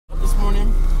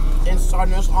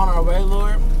starting us on our way,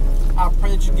 Lord. I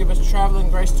pray that you give us traveling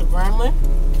grace to Grambling.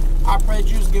 I pray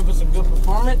that you just give us a good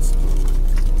performance,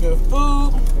 good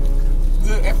food,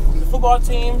 good effort from the football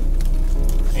team.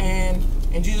 And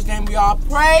in Jesus' name we all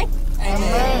pray.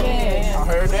 Amen. I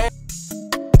heard that.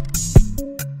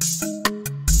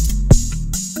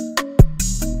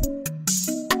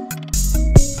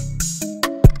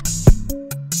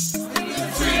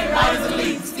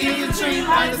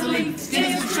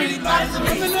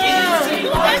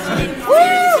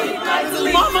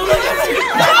 Mama, look at you!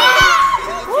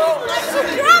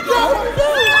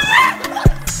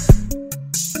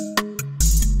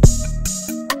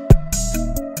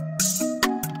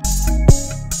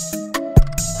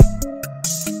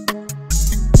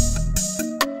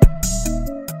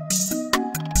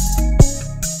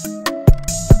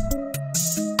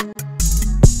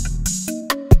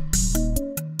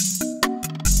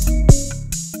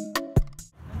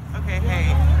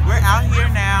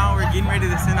 Getting ready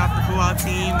to send off the football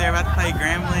team. They're about to play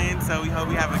Grambling, so we hope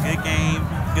we have a good game.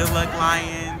 Good luck,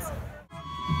 Lions.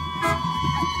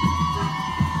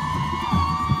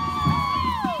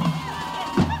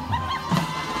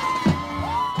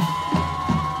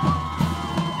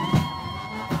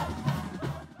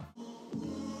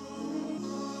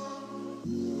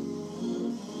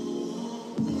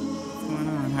 What's going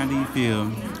on? How do you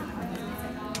feel?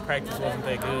 Practice wasn't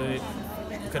that good.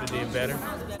 Could have did better.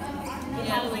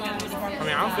 I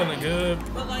mean, I'm feeling good,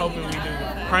 hoping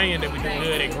praying that we do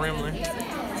good at Grambling.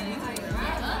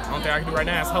 The only thing I can do right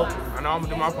now is hope. I know I'm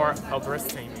gonna do my part, hope the rest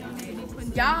of the team.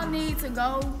 Y'all need to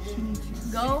go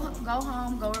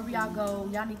home, go wherever y'all go.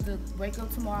 Y'all need to wake up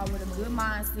tomorrow with a good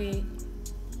mindset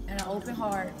and an open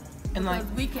heart. And because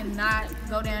we cannot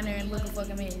go down there and look a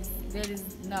fucking mess. That is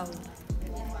no.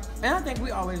 And I think we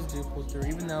always do pull through,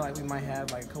 even though like we might have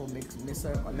like a couple mess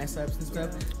ups and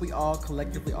stuff. We all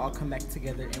collectively all come back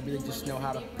together and really just know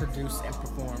how to produce and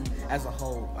perform as a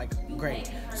whole, like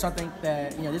great. So I think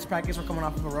that this practice, we're coming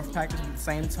off of a rough practice, but at the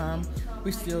same time,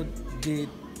 we still did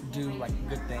do like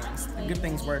good things. Good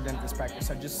things were done at this practice.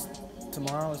 So just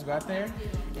tomorrow, let's go out there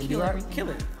and kill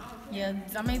it. Yeah,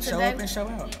 I mean today, show up and show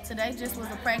out. Today just was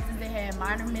a practice that had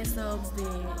minor mess ups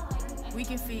that we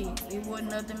can fix. It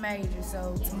wasn't nothing major.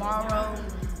 So tomorrow,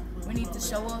 we need to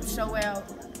show up, show out,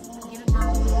 get it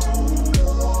done.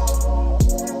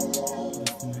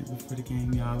 Before the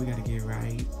game, y'all, we gotta get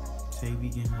right. Tavy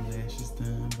getting her lashes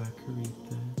done by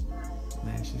Caretha.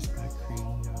 Lashes by Cree.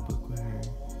 Y'all book with her.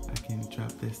 I can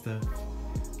drop this stuff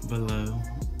below.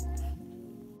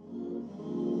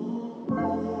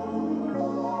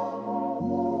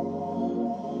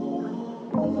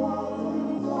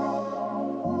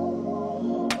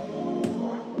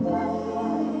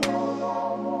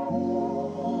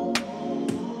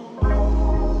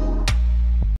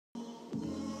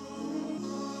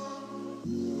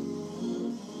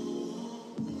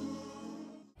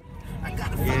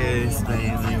 Yes, baby.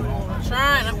 I'm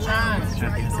trying. I'm trying to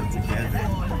get stuff together.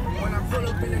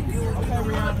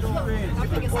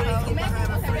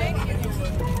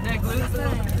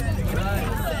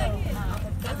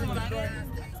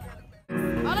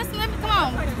 Oh, let's let me come on.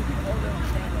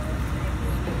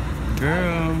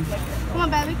 Girl. Come on,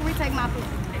 baby. Can we take my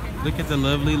picture? Look at the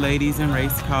lovely ladies in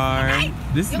race car.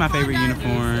 This is my favorite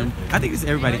uniform. I think this is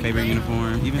everybody's favorite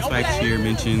uniform. Even Spike Shear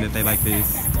mentioned that they like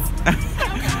this.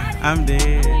 I'm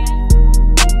dead.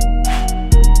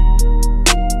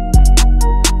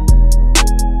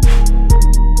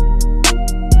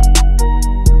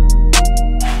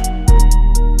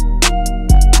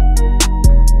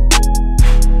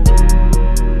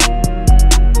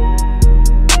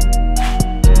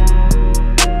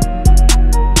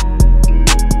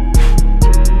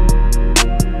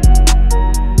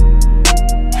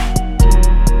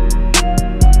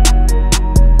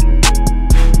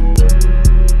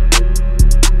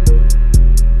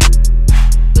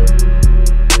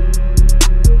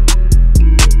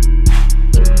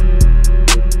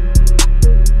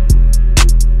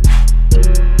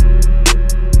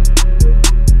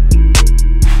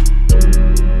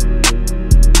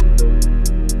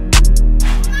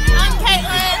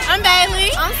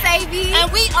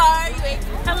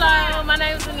 Hello, my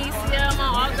name is Anicia. I'm an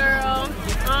all girl.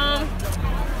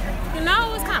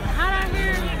 It's kind of hot out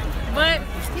here, but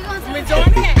I'm enjoying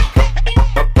the game.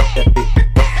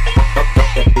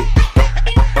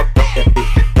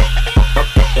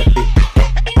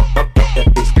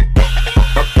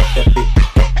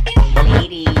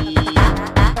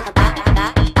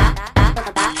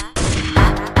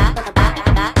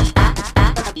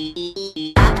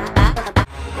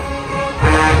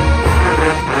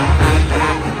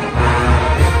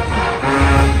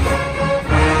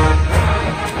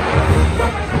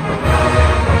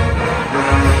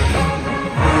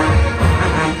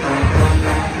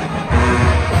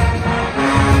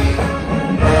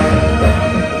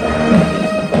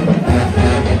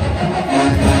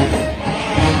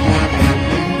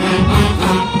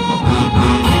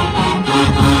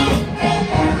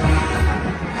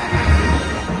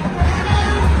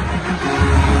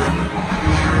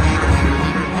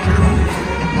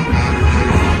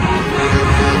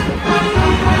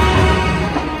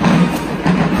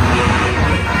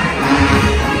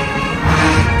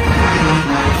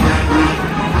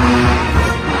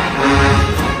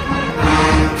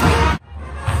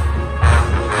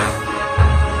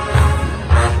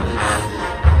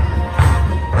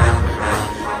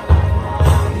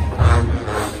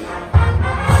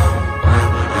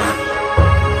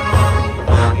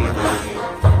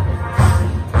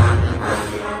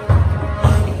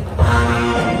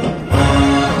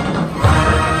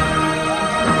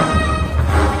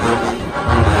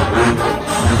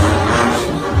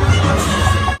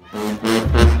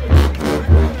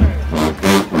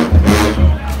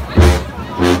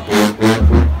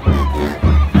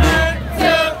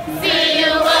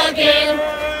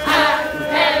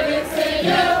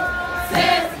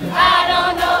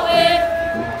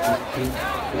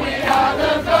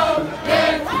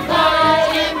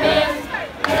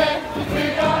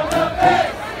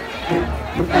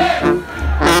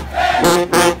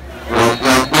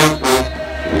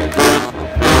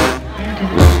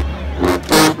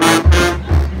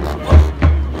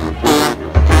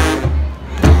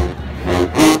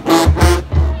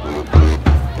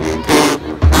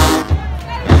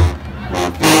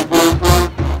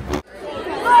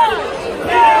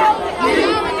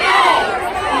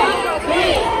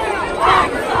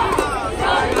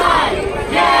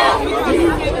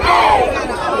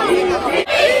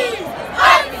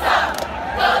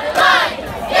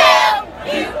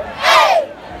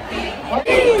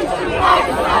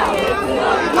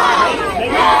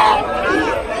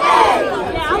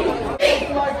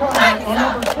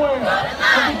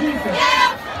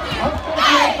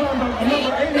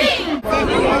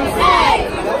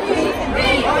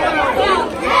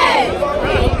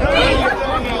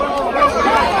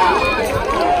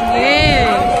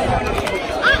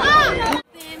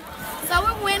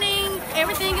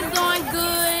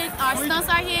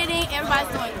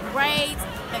 Everybody's doing great.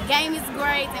 The game is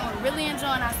great, and we're really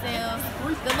enjoying ourselves.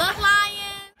 Good luck,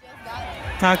 Lions.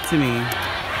 Talk to me.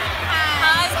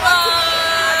 Hi, Bob.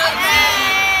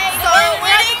 Hey. So we're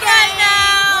winning right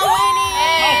now.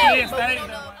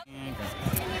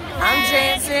 I'm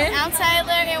Jansen. I'm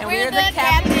Taylor, and we're the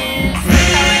captains.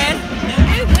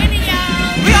 We're winning,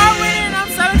 y'all. We are winning.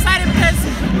 I'm so excited because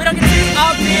we don't get to do this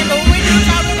all day, but when we do,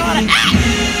 y'all we're going to act.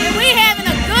 And we having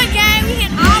a good game. We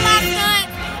hit all our stunts,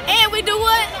 and we do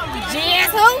what?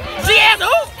 GS who? GS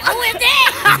who? Who is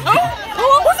that? Who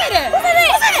said that? Who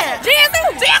said that? GS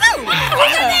who? GS who? Who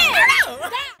is that?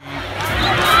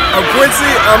 I'm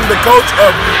Quincy. I'm the coach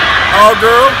of All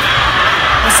Girl.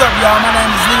 What's up, y'all? My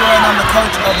name is Leroy, and I'm the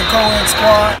coach of the co-ed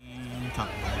squad.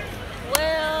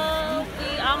 Well,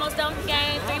 we almost done with the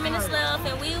game. 3 minutes left,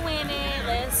 and we winning.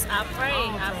 I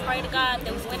pray to God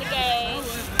that we win the game.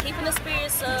 Keeping the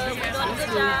spirits up. We're doing a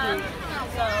good job.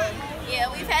 So,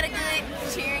 yeah, we've had a good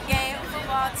cheering game of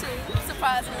football too.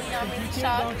 Surprisingly, I'm really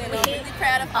shocked and I'm really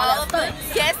proud of all of the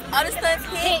stunts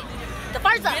hit. The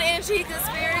first time. Good energy, good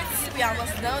spirits. We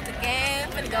almost done with the game.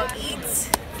 Finna go eat.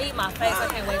 Eat my face. I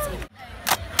can't wait to eat.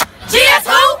 GS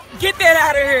who? Get that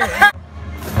out of here.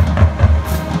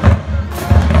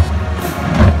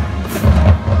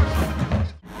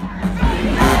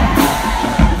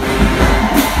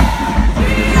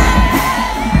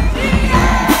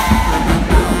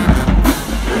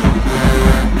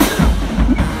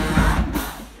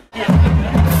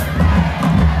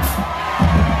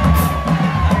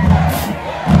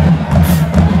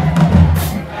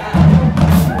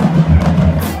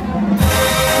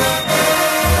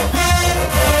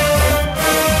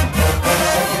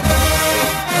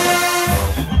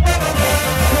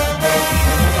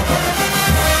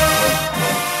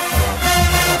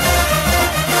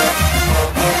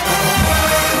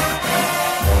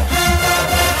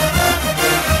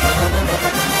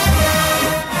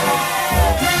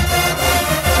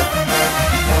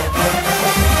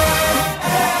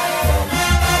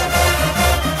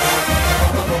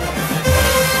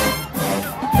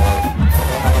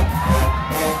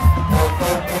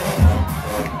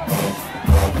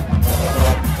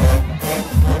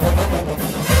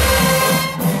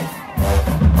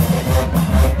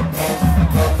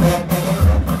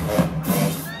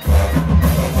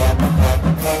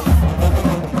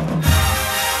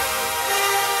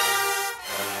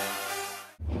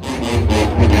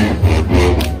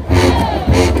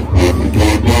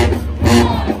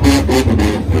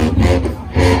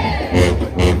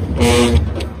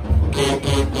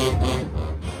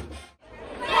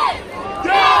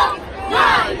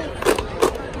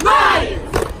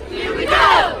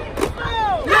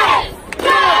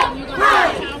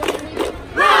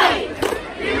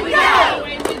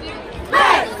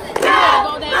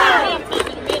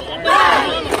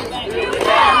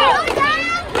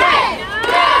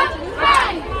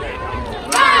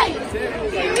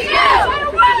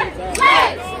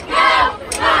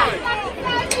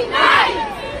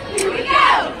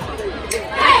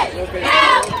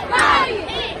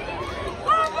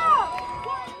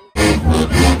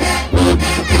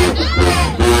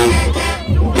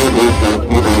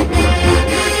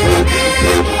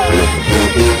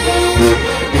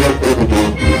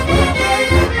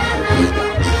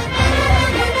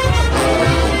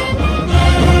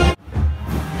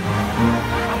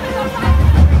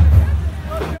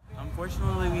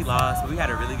 Unfortunately, we lost, but we had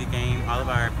a really good game. All of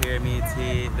our pyramids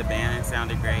hit, the band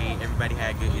sounded great, everybody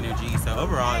had good energy. So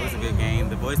overall, it was a good game.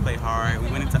 The boys played hard, we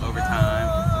went into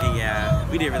overtime, and yeah,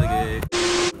 we did really good.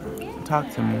 Talk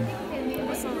to me.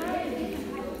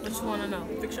 What you want to know?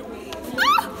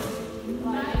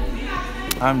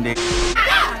 I'm Dick.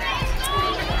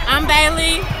 I'm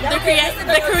Bailey, the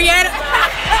creator.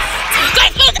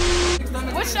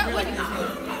 What shirt?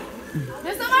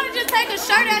 Did somebody just take a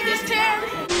shirt out this chair?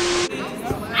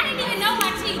 I didn't even know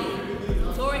my team.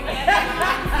 Tori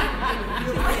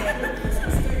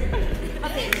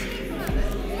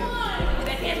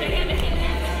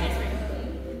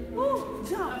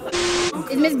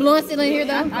Is Miss Blunt still in here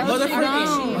though?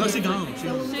 No, she gone. She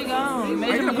gone. Are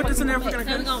you gonna put this in there? We're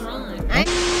gonna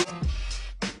run.